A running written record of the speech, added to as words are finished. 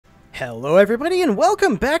Hello everybody and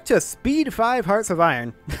welcome back to Speed 5 Hearts of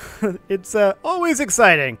Iron. It's always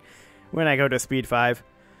exciting when I go to Speed 5.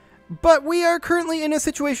 But we are currently in a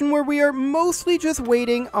situation where we are mostly just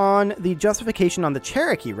waiting on the justification on the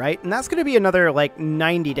Cherokee, right? And that's going to be another, like,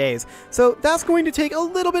 90 days. So that's going to take a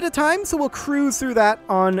little bit of time, so we'll cruise through that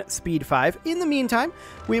on Speed 5. In the meantime,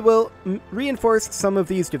 we will reinforce some of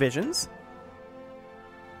these divisions.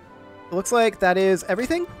 It looks like that is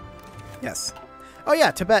everything? Yes. Oh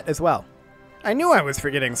yeah, Tibet as well. I knew I was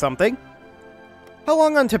forgetting something. How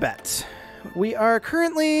long on Tibet? We are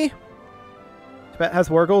currently... Tibet has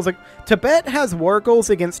war goals. Tibet has war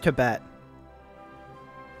goals against Tibet.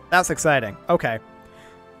 That's exciting. Okay.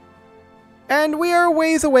 And we are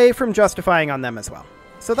ways away from justifying on them as well.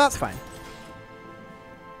 So that's fine.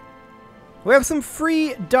 We have some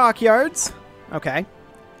free dockyards. Okay.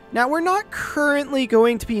 Now, we're not currently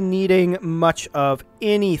going to be needing much of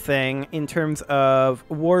anything in terms of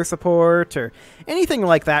war support or anything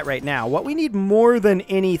like that right now. What we need more than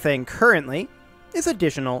anything currently is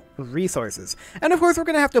additional resources. And of course, we're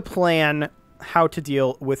going to have to plan how to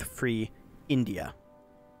deal with free India.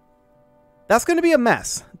 That's going to be a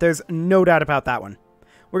mess. There's no doubt about that one.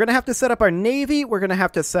 We're going to have to set up our navy. We're going to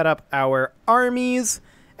have to set up our armies.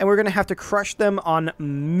 And we're going to have to crush them on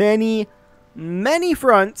many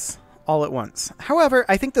fronts all at once. However,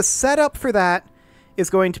 I think the setup for that is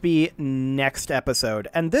going to be next episode.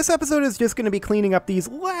 And this episode is just going to be cleaning up these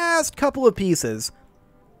last couple of pieces.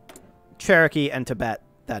 Cherokee and Tibet,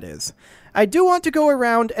 that is. I do want to go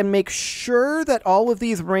around and make sure that all of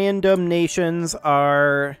these random nations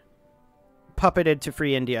are puppeted to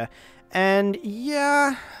free India. And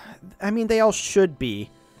yeah, I mean, they all should be.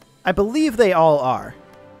 I believe they all are.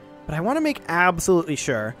 But I want to make absolutely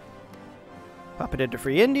sure. Puppeted to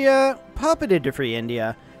free India, puppeted to free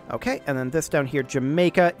India. Okay, and then this down here,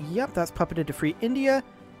 Jamaica. Yep, that's puppeted to free India.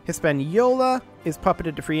 Hispaniola is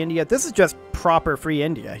puppeted to free India. This is just proper free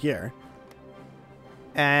India here.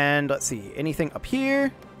 And let's see, anything up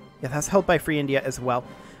here? Yeah, that's held by free India as well.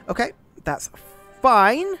 Okay, that's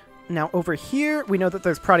fine. Now over here, we know that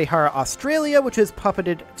there's Pratihara, Australia, which is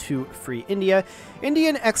puppeted to free India.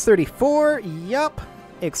 Indian X-34, yup,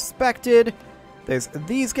 expected. There's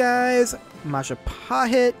these guys,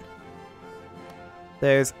 Majapahit.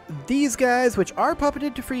 There's these guys, which are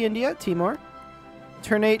puppeted to free India, Timor.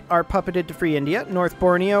 Ternate are puppeted to free India. North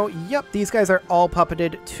Borneo, yep, these guys are all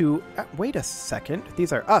puppeted to... wait a second,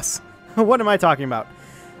 these are us. What am I talking about?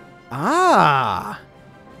 Ah,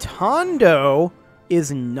 Tondo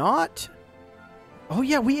is not... oh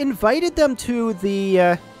yeah, we invited them to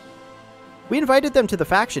the... we invited them to the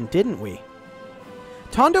faction, didn't we?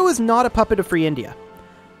 Tondo is not a puppet of free India.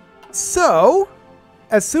 So,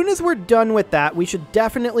 as soon as we're done with that, we should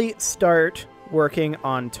definitely start working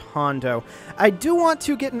on Tondo. I do want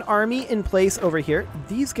to get an army in place over here.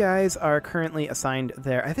 These guys are currently assigned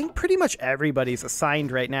there. I think pretty much everybody's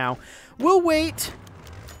assigned right now. We'll wait.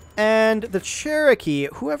 And the Cherokee,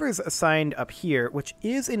 whoever's assigned up here, which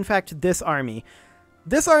is in fact this army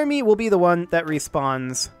will be the one that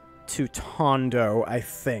respawns to Tondo, I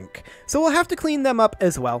think. So we'll have to clean them up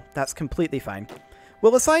as well. That's completely fine.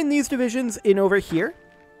 We'll assign these divisions in over here.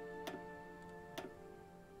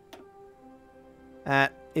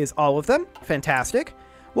 That is all of them. Fantastic.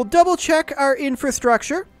 We'll double check our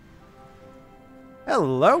infrastructure.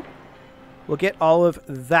 Hello. We'll get all of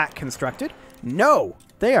that constructed. No,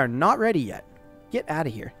 they are not ready yet. Get out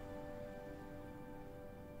of here.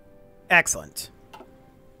 Excellent.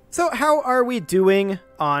 So how are we doing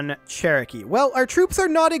on Cherokee? Well, our troops are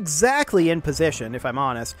not exactly in position, if I'm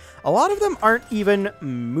honest. A lot of them aren't even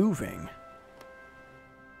moving.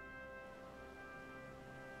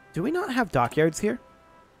 Do we not have dockyards here?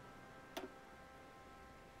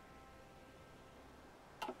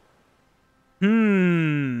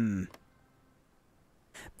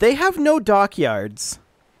 They have no dockyards.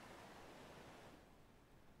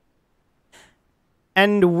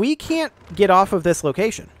 And we can't get off of this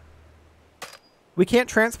location. We can't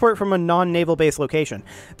transport from a non-naval base location.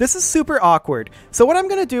 This is super awkward. So what I'm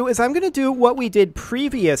going to do is I'm going to do what we did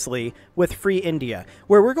previously with Free India,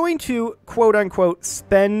 where we're going to, quote-unquote,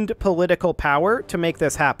 spend political power to make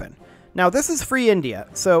this happen. Now, this is Free India,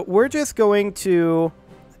 so we're just going to...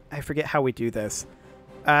 I forget how we do this.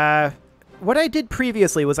 What I did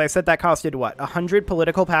previously was I said that costed, what, 100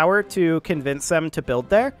 political power to convince them to build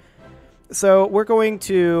there? So we're going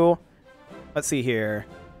to... let's see here...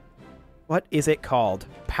 what is it called?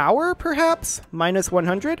 Power, perhaps? Minus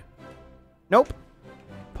 100? Nope.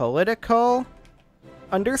 Political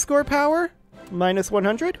underscore power? Minus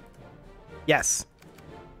 100? Yes.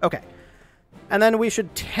 Okay. And then we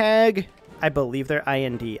should tag I believe they're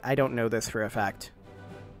IND. I don't know this for a fact.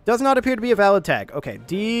 Does not appear to be a valid tag. Okay,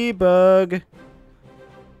 debug.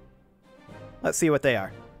 Let's see what they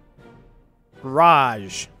are.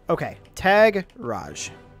 Raj. Okay, tag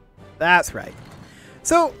Raj. That's right.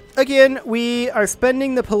 So, again, we are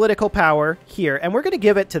spending the political power here, and we're going to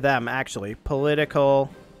give it to them, actually. Political...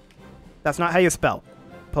 That's not how you spell.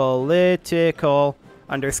 Political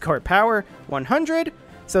 _ power 100.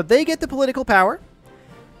 So they get the political power.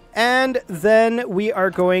 And then we are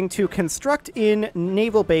going to construct in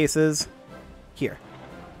naval bases here.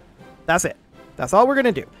 That's it. That's all we're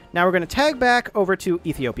going to do. Now we're going to tag back over to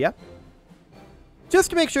Ethiopia, just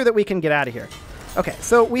to make sure that we can get out of here. Okay,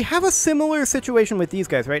 so we have a similar situation with these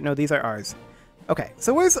guys, right? No, these are ours. Okay,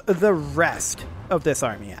 so where's the rest of this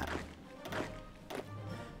army at?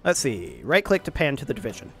 Let's see. Right-click to pan to the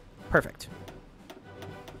division. Perfect.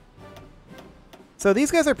 So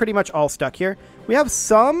these guys are pretty much all stuck here. We have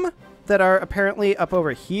some that are apparently up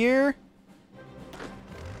over here.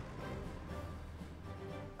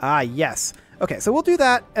 Ah, yes. Okay, so we'll do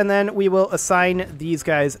that, and then we will assign these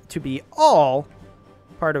guys to be all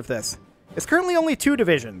part of this. It's currently only 2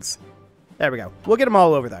 divisions. There we go. We'll get them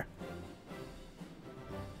all over there.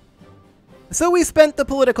 So we spent the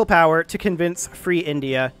political power to convince Free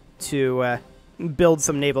India to build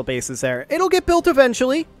some naval bases there. It'll get built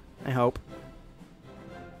eventually, I hope.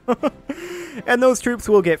 And those troops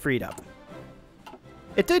will get freed up.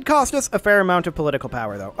 It did cost us a fair amount of political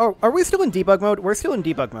power, though. Oh, are we still in debug mode? We're still in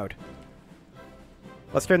debug mode.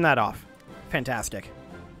 Let's turn that off. Fantastic.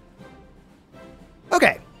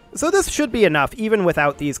 Okay, so this should be enough, even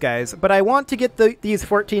without these guys, but I want to get these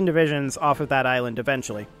 14 divisions off of that island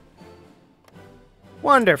eventually.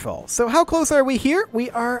 Wonderful. So how close are we here? We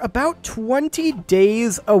are about 20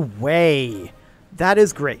 days away. That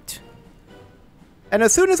is great. And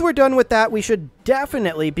as soon as we're done with that, we should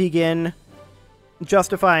definitely begin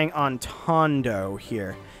justifying on Tondo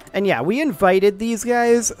here. And yeah, we invited these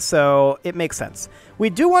guys, so it makes sense. We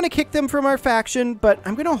do want to kick them from our faction, but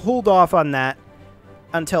I'm going to hold off on that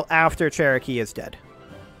until after Cherokee is dead.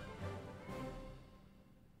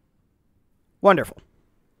 Wonderful.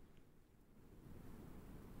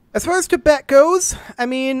 As far as Tibet goes, I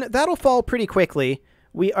mean, that'll fall pretty quickly.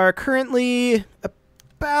 We are currently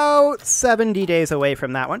about 70 days away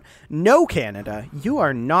from that one. No, Canada, you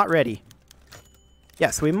are not ready.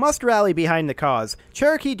 Yes, we must rally behind the cause.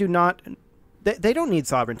 Cherokee do not... They don't need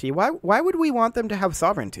sovereignty. Why would we want them to have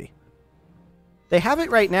sovereignty? They have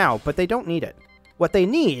it right now, but they don't need it. What they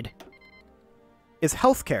need is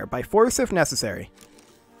healthcare by force if necessary.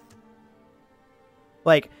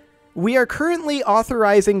 Like, we are currently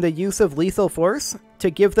authorizing the use of lethal force to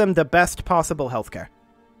give them the best possible healthcare.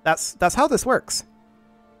 That's how this works.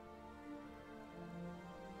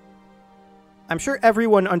 I'm sure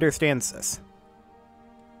everyone understands this.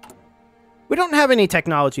 We don't have any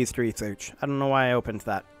technologies to research. I don't know why I opened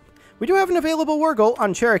that. We do have an available war goal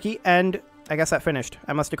on Cherokee, and I guess that finished.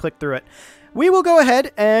 I must have clicked through it. We will go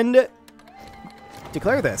ahead and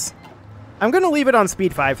declare this. I'm going to leave it on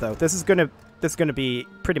speed 5, though. This is going to be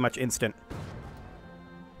pretty much instant.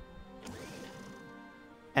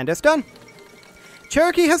 And it's done.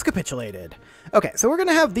 Cherokee has capitulated. Okay, so we're going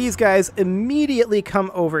to have these guys immediately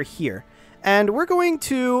come over here. And we're going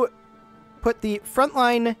to put the front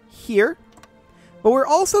line here. But we're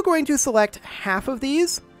also going to select half of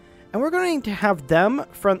these, and we're going to have them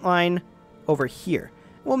frontline over here.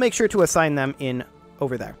 We'll make sure to assign them in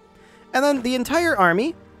over there. And then the entire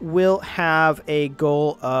army will have a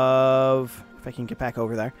goal of... If I can get back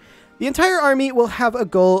over there. The entire army will have a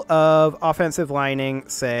goal of offensive lining,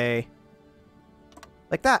 say,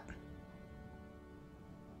 like that.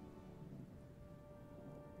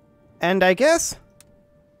 And I guess,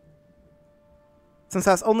 since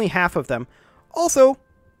that's only half of them, also,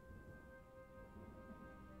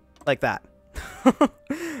 like that.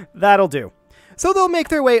 That'll do. So they'll make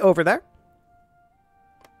their way over there.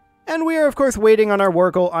 And we are, of course, waiting on our war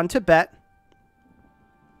goal on Tibet.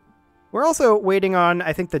 We're also waiting on,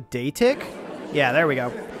 I think, the day tick. Yeah, there we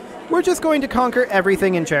go. We're just going to conquer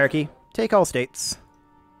everything in Cherokee. Take all states.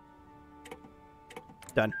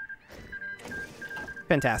 Done.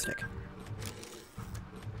 Fantastic.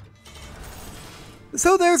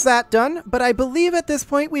 So there's that done, but I believe at this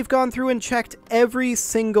point we've gone through and checked every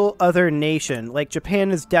single other nation. Like,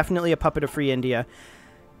 Japan is definitely a puppet of Free India.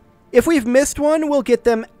 If we've missed one, we'll get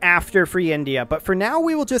them after Free India, but for now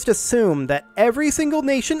we will just assume that every single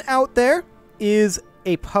nation out there is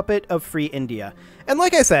a puppet of Free India. And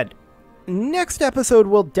like I said, next episode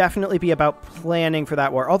will definitely be about planning for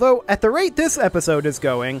that war. Although, at the rate this episode is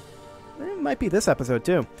going, It might be this episode,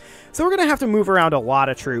 too. So we're going to have to move around a lot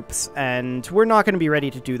of troops, and we're not going to be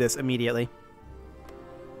ready to do this immediately.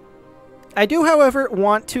 I do, however,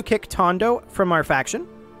 want to kick Tondo from our faction.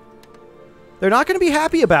 They're not going to be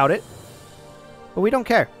happy about it, but we don't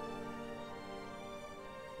care.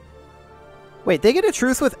 Wait, they get a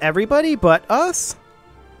truce with everybody but us?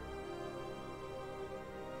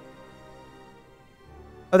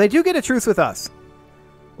 Oh, they do get a truce with us.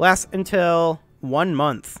 Lasts until 1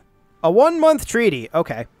 month. A 1-month treaty.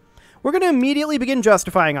 Okay. We're going to immediately begin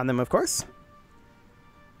justifying on them, of course.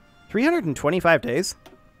 325 days?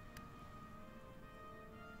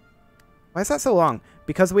 Why is that so long?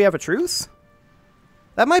 Because we have a truce?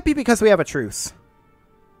 That might be because we have a truce.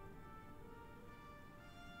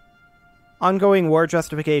 Ongoing war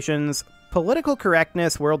justifications, political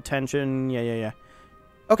correctness, world tension, yeah.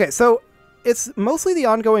 Okay, so it's mostly the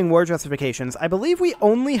ongoing war justifications. I believe we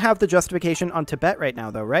only have the justification on Tibet right now,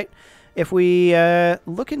 though, right? If we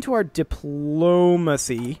look into our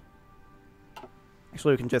diplomacy...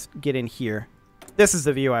 Actually, we can just get in here. This is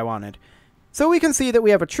the view I wanted. So we can see that we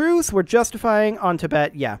have a truce. We're justifying on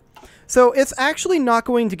Tibet, yeah. So it's actually not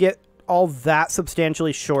going to get all that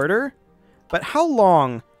substantially shorter. But how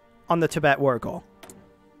long on the Tibet war goal?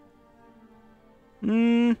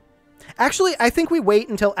 Actually, I think we wait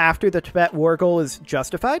until after the Tibet war goal is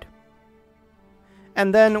justified.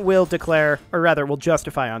 And then we'll declare, or rather, we'll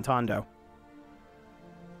justify on Tondo.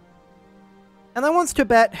 And then once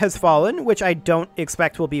Tibet has fallen, which I don't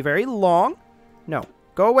expect will be very long... No,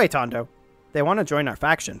 go away, Tondo. They want to join our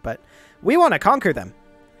faction, but we want to conquer them.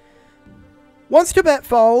 Once Tibet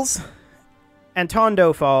falls, and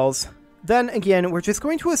Tondo falls, then again, we're just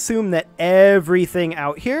going to assume that everything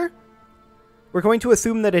out here... We're going to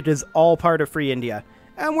assume that it is all part of Free India.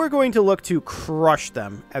 And we're going to look to crush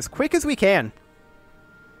them as quick as we can.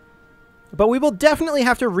 But we will definitely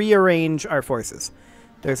have to rearrange our forces.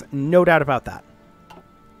 There's no doubt about that.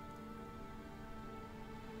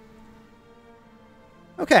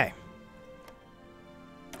 Okay.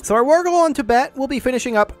 So our war goal on Tibet will be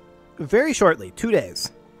finishing up very shortly. 2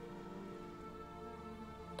 days.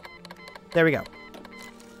 There we go.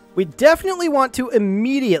 We definitely want to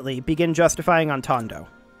immediately begin justifying on Tondo.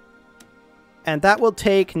 And that will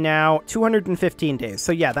take now 215 days.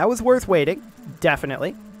 So yeah, that was worth waiting.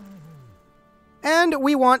 Definitely. And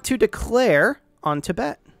we want to declare on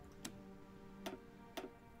Tibet.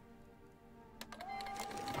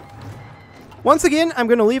 Once again, I'm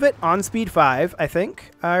going to leave it on speed 5, I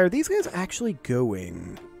think. Are these guys actually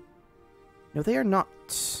going? No, they are not.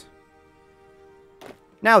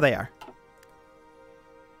 Now they are.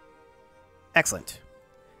 Excellent.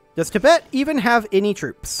 Does Tibet even have any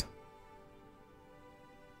troops?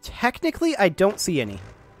 Technically, I don't see any.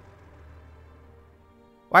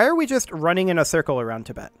 Why are we just running in a circle around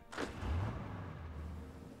Tibet?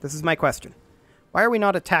 This is my question. Why are we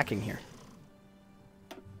not attacking here?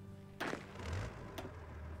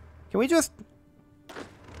 Can we just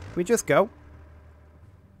go?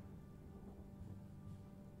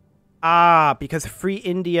 Ah, because Free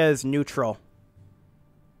India is neutral.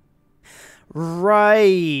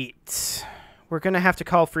 Right. We're going to have to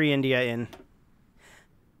call Free India in.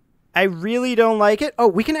 I really don't like it. Oh,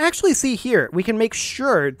 we can actually see here. We can make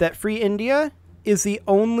sure that Free India is the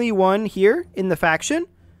only one here in the faction.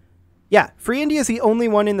 Yeah, Free India is the only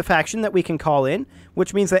one in the faction that we can call in,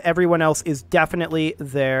 which means that everyone else is definitely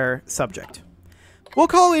their subject. We'll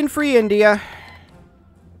call in Free India.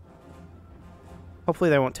 Hopefully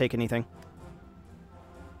they won't take anything.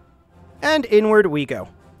 And inward we go.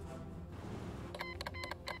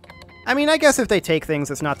 I mean, I guess if they take things,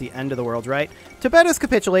 it's not the end of the world, right? Tibet has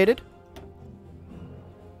capitulated.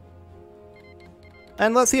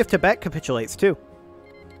 And let's see if Tibet capitulates, too.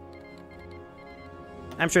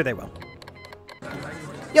 I'm sure they will.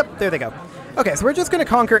 Yep, there they go. Okay, so we're just going to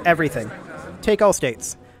conquer everything. Take all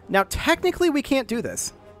states. Now, technically, we can't do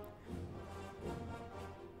this.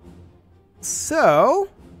 So,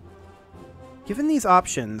 given these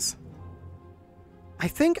options, I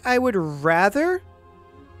think I would rather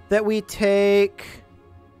that we take...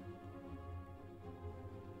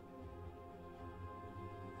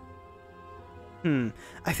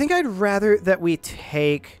 I think I'd rather that we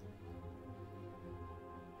take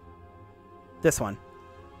this one.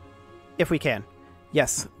 If we can.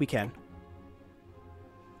 Yes, we can.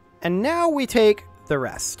 And now we take the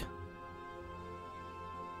rest.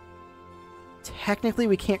 Technically,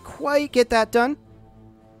 we can't quite get that done.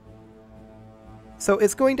 So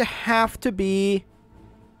it's going to have to be...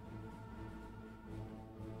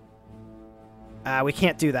 we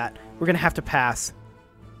can't do that. We're going to have to pass.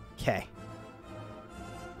 Okay.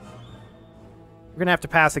 We're going to have to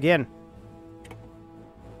pass again.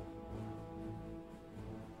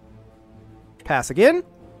 Pass again.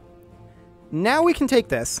 Now we can take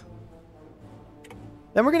this.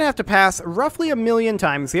 Then we're going to have to pass roughly 1,000,000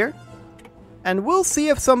 times here. And we'll see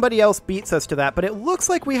if somebody else beats us to that. But it looks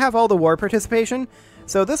like we have all the war participation.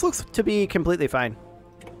 So this looks to be completely fine.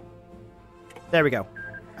 There we go.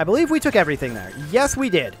 I believe we took everything there. Yes, we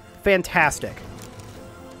did. Fantastic.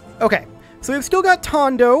 Okay. So we've still got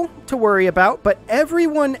Tondo to worry about. But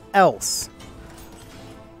everyone else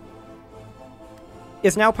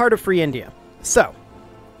is now part of Free India. So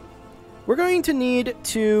we're going to need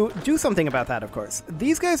to do something about that, of course.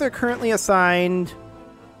 These guys are currently assigned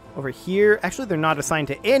over here. Actually, they're not assigned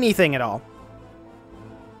to anything at all.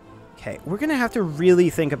 Okay, we're going to have to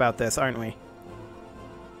really think about this, aren't we?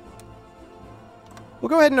 We'll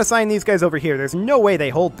go ahead and assign these guys over here. There's no way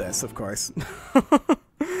they hold this, of course.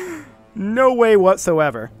 No way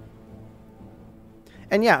whatsoever.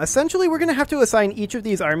 And yeah, essentially, we're going to have to assign each of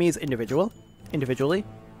these armies individually.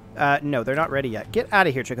 No, they're not ready yet. Get out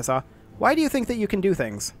of here, Chickasaw. Why do you think that you can do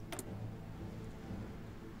things?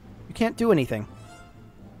 You can't do anything.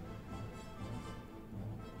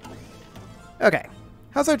 Okay.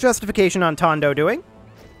 How's our justification on Tondo doing?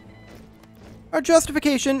 Our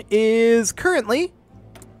justification is currently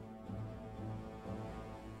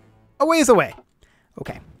a ways away.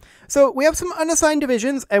 Okay. So we have some unassigned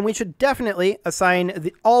divisions, and we should definitely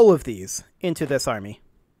assign all of these into this army.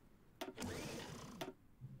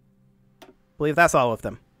 I believe that's all of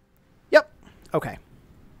them. Yep. Okay.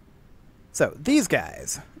 So these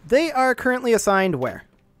guys, they are currently assigned where?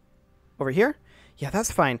 Over here? Yeah,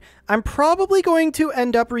 that's fine. I'm probably going to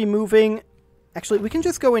end up removing... Actually, we can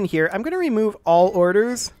just go in here. I'm going to remove all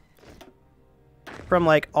orders from,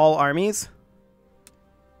 like, all armies.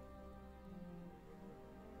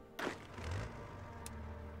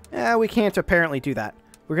 We can't apparently do that.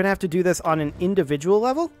 We're going to have to do this on an individual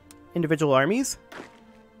level. Individual armies.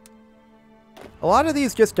 A lot of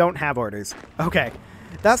these just don't have orders. Okay,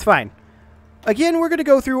 that's fine. Again, we're going to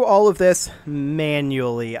go through all of this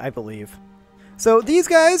manually, I believe. So these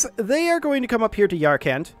guys, they are going to come up here to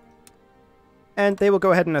Yarkand. And they will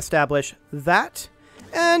go ahead and establish that.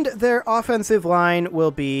 And their offensive line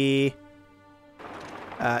will be...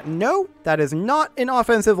 no, that is not an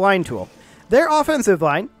offensive line tool. Their offensive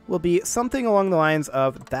line will be something along the lines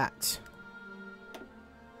of that.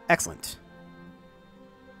 Excellent.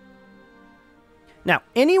 Now,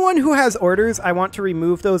 anyone who has orders, I want to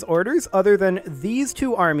remove those orders other than these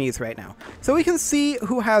two armies right now. So we can see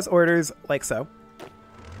who has orders like so.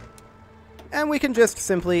 And we can just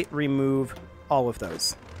simply remove all of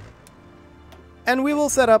those. And we will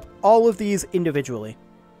set up all of these individually.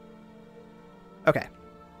 Okay.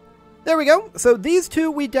 There we go. So these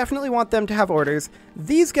two, we definitely want them to have orders.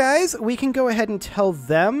 These guys, we can go ahead and tell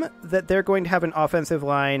them that they're going to have an offensive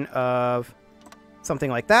line of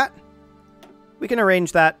something like that. We can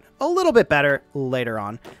arrange that a little bit better later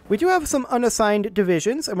on. We do have some unassigned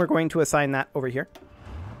divisions, and we're going to assign that over here.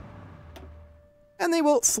 And they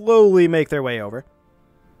will slowly make their way over.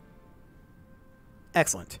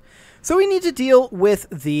 Excellent. So we need to deal with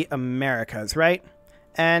the Americas, right?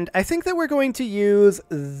 And I think that we're going to use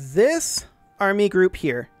this army group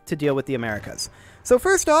here to deal with the Americas. So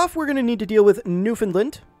first off, we're going to need to deal with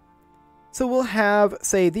Newfoundland. So we'll have,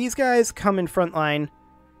 say, these guys come in front line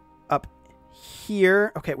up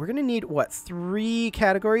here. Okay, we're going to need, what, 3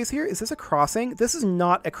 categories here? Is this a crossing? This is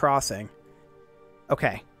not a crossing.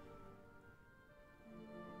 Okay.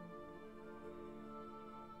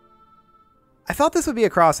 I thought this would be a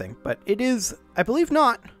crossing, but it is, I believe,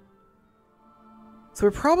 not. So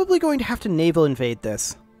we're probably going to have to naval invade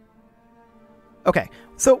this. Okay,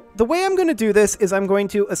 so the way I'm going to do this is I'm going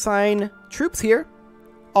to assign troops here,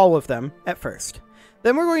 all of them, at first.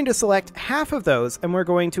 Then we're going to select half of those, and we're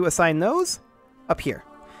going to assign those up here.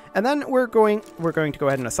 And then we're going to go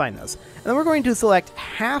ahead and assign those. And then we're going to select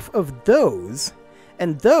half of those,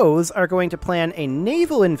 and those are going to plan a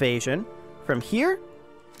naval invasion from here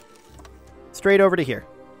straight over to here.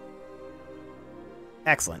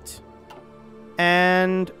 Excellent.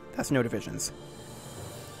 And that's no divisions.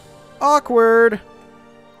 Awkward.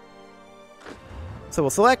 So we'll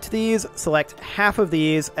select these, select half of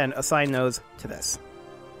these, and assign those to this.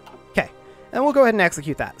 Okay, and we'll go ahead and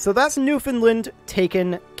execute that. So that's Newfoundland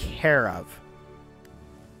taken care of.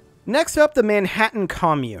 Next up, the Manhattan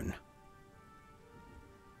Commune.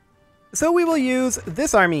 So we will use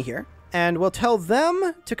this army here, and we'll tell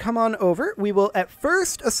them to come on over. We will at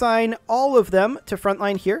first assign all of them to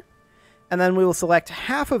frontline here, and then we will select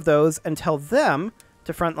half of those and tell them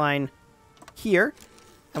to frontline here,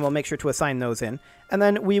 and we'll make sure to assign those in. And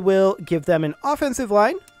then we will give them an offensive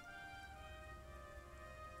line,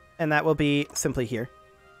 and that will be simply here.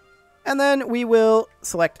 And then we will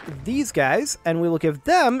select these guys, and we will give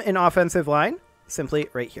them an offensive line, simply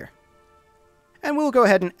right here. And we'll go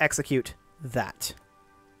ahead and execute that.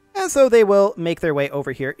 And so they will make their way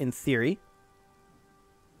over here, in theory.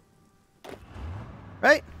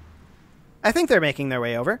 Right? I think they're making their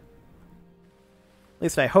way over. At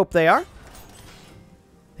least I hope they are.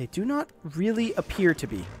 They do not really appear to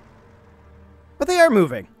be. But they are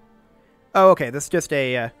moving. Oh, okay, this is just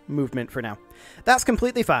a movement for now. That's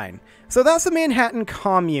completely fine. So that's the Manhattan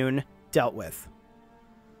Commune dealt with.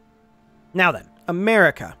 Now then,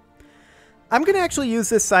 America. I'm going to actually use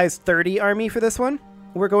this size 30 army for this one.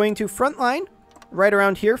 We're going to frontline right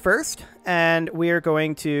around here first, and we're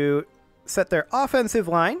going to set their offensive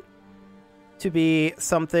line to be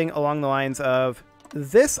something along the lines of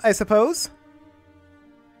this, I suppose.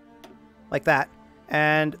 Like that.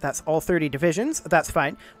 And that's all 30 divisions. That's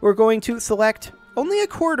fine. We're going to select only a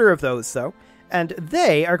quarter of those, though. And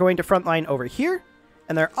they are going to frontline over here.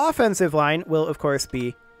 And their offensive line will, of course,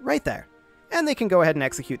 be right there. And they can go ahead and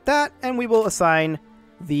execute that. And we will assign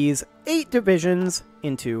these 8 divisions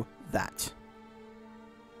into that.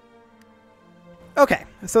 Okay,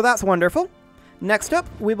 so that's wonderful. Next up,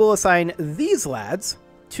 we will assign these lads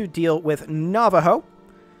to deal with Navajo.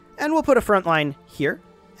 And we'll put a front line here.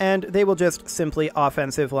 And they will just simply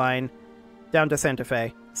offensive line down to Santa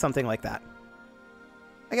Fe, something like that.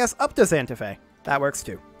 I guess up to Santa Fe. That works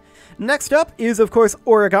too. Next up is, of course,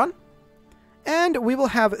 Oregon. And we will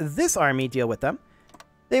have this army deal with them.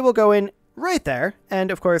 They will go in right there. And,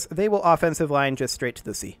 of course, they will offensive line just straight to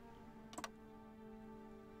the sea.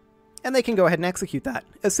 And they can go ahead and execute that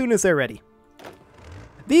as soon as they're ready.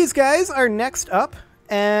 These guys are next up,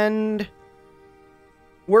 and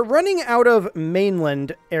we're running out of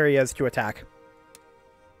mainland areas to attack.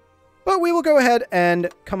 But we will go ahead and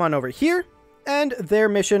come on over here, and their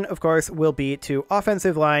mission, of course, will be to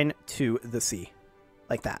offensive line to the sea.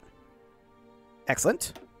 Like that.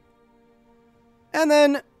 Excellent. And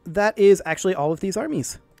then that is actually all of these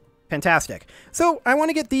armies. Fantastic. So I want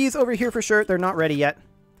to get these over here for sure. They're not ready yet.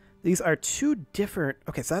 These are 2 different...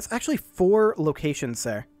 Okay, so that's actually 4 locations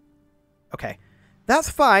there. Okay, that's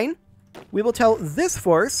fine. We will tell this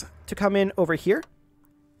force to come in over here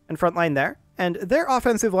and frontline there. And their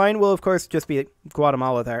offensive line will, of course, just be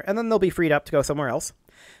Guatemala there. And then they'll be freed up to go somewhere else.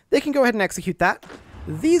 They can go ahead and execute that.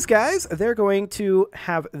 These guys, they're going to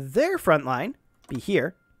have their front line be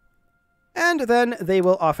here. And then they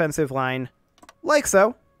will offensive line like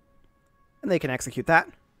so. And they can execute that.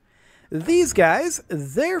 These guys,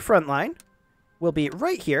 their front line will be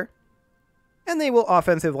right here. And they will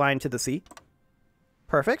offensive line to the sea.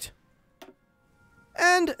 Perfect.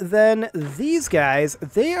 And then these guys,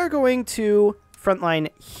 they are going to frontline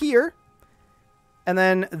here. And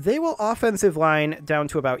then they will offensive line down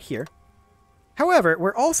to about here. However,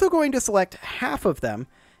 we're also going to select half of them.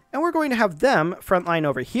 And we're going to have them frontline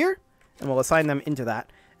over here. And we'll assign them into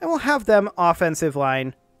that. And we'll have them offensive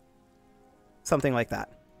line something like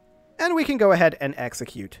that. And we can go ahead and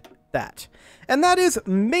execute that. And that is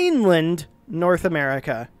mainland North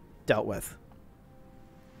America dealt with.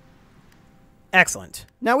 Excellent.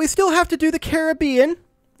 Now we still have to do the Caribbean.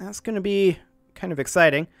 That's going to be kind of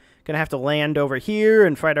exciting. Going to have to land over here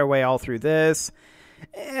and fight our way all through this.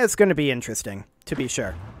 It's going to be interesting, to be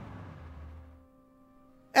sure.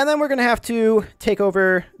 And then we're going to have to take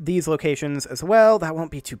over these locations as well. That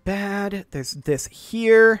won't be too bad. There's this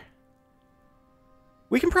here.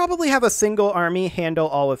 We can probably have a single army handle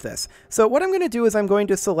all of this. So what I'm going to do is I'm going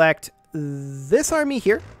to select this army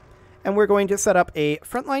here. And we're going to set up a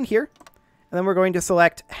front line here. And then we're going to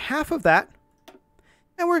select half of that.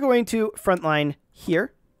 And we're going to frontline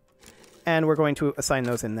here. And we're going to assign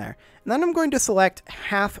those in there. And then I'm going to select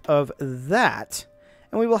half of that.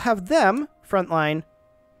 And we will have them frontline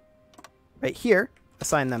right here.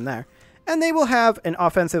 Assign them there. And they will have an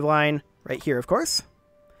offensive line right here, of course.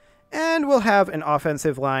 And we'll have an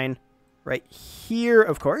offensive line right here,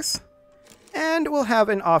 of course. And we'll have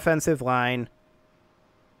an offensive line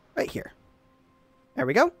right here. There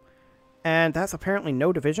we go. And that's apparently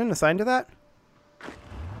no division assigned to that.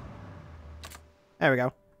 There we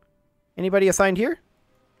go. Anybody assigned here?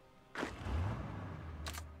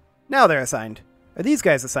 Now they're assigned. Are these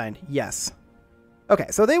guys assigned? Yes. Okay,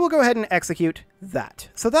 so they will go ahead and execute that.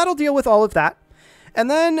 So that'll deal with all of that. And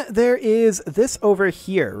then there is this over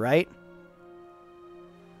here, right?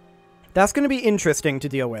 That's going to be interesting to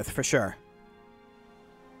deal with, for sure.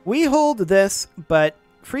 We hold this, but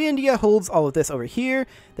Free India holds all of this over here.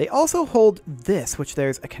 They also hold this, which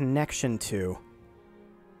there's a connection to.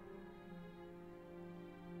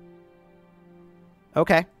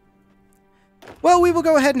 Okay. Well, we will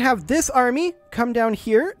go ahead and have this army come down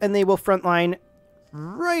here, and they will frontline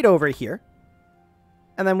right over here.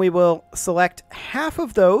 And then we will select half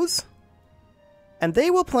of those, and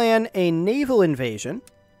they will plan a naval invasion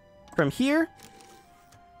from here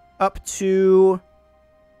up to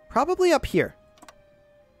probably up here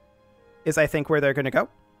is, I think, where they're going to go.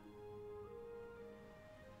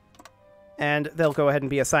 And they'll go ahead and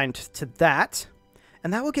be assigned to that.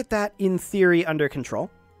 And that will get that, in theory, under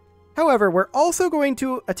control. However, we're also going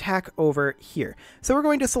to attack over here. So we're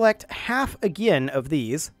going to select half again of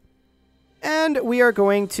these. And we are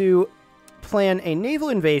going to plan a naval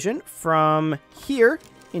invasion from here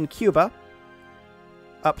in Cuba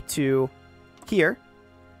up to here.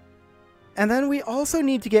 And then we also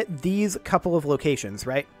need to get these couple of locations,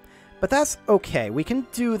 right? But that's okay. We can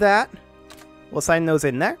do that. We'll assign those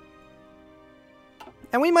in there.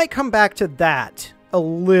 And we might come back to that a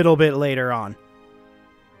little bit later on.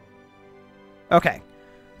 Okay,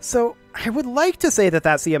 so I would like to say that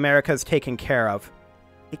that's the Americas taken care of.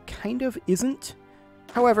 It kind of isn't.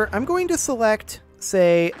 However, I'm going to select,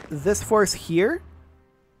 say, this force here.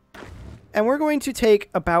 And we're going to take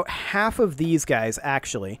about half of these guys,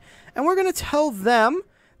 actually. And we're going to tell them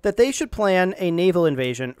that they should plan a naval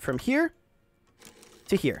invasion from here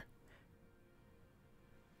to here.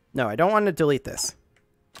 No, I don't want to delete this.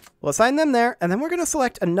 We'll assign them there, and then we're going to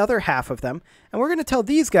select another half of them, and we're going to tell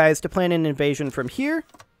these guys to plan an invasion from here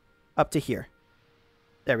up to here.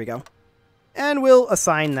 There we go. And we'll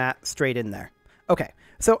assign that straight in there. Okay,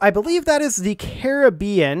 so I believe that is the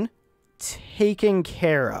Caribbean taken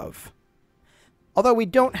care of. Although we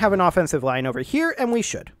don't have an offensive line over here, and we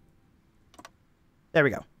should. There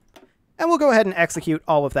we go. And we'll go ahead and execute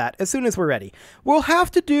all of that as soon as we're ready. We'll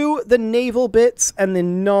have to do the naval bits and the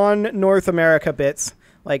non-North America bits.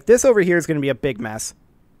 Like, this over here is going to be a big mess.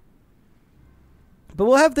 But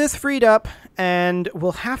we'll have this freed up, and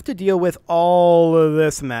we'll have to deal with all of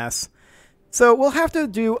this mess. So we'll have to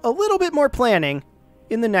do a little bit more planning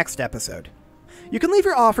in the next episode. You can leave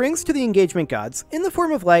your offerings to the engagement gods in the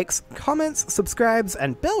form of likes, comments, subscribes,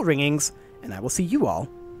 and bell ringings, and I will see you all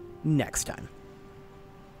next time.